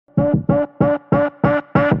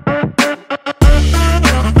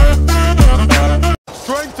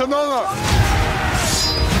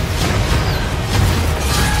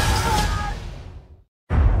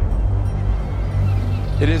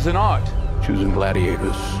It is an art, choosing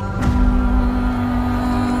gladiators.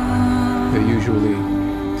 They're usually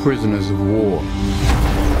prisoners of war.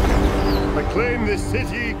 I claim this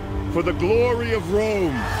city for the glory of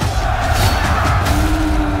Rome.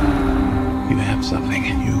 You have something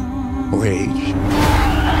in you. Rage.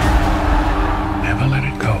 Never let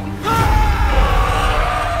it go.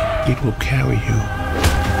 It will carry you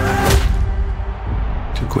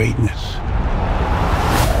to greatness.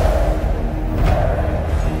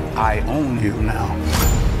 I own you now.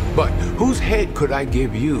 But whose head could I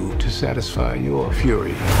give you to satisfy your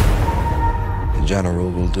fury? The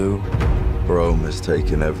general will do. Rome has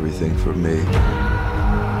taken everything from me.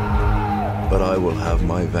 But I will have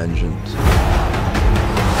my vengeance.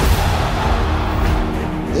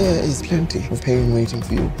 There is plenty of pain waiting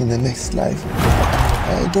for you in the next life.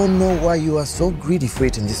 I don't know why you are so greedy for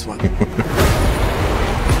it in this one.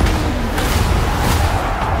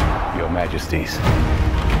 Your Majesties.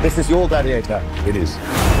 This is your gladiator. It is.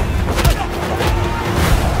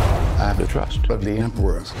 I have the trust of the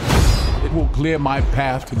Emperor. It will clear my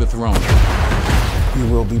path to the throne. You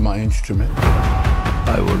will be my instrument.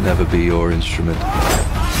 I will never be your instrument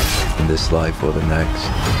in this life or the next.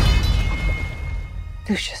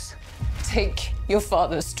 Lucius, take your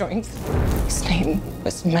father's strength. His name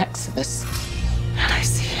was Maximus, and I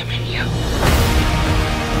see him in you.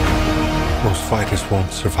 Most fighters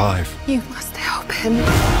won't survive. You must help him.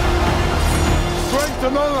 Strength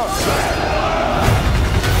and honor!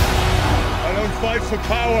 I don't fight for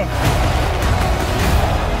power.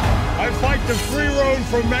 I fight to free Rome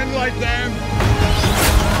from men like them.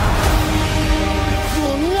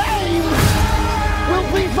 Your name will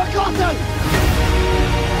be forgotten!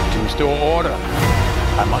 To restore order,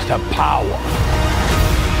 I must have power.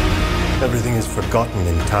 Everything is forgotten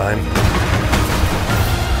in time.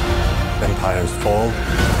 Empires fall.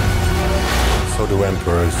 So do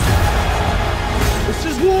emperors. This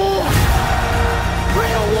is war!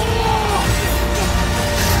 Real war!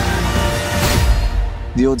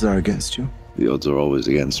 The odds are against you. The odds are always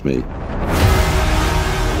against me.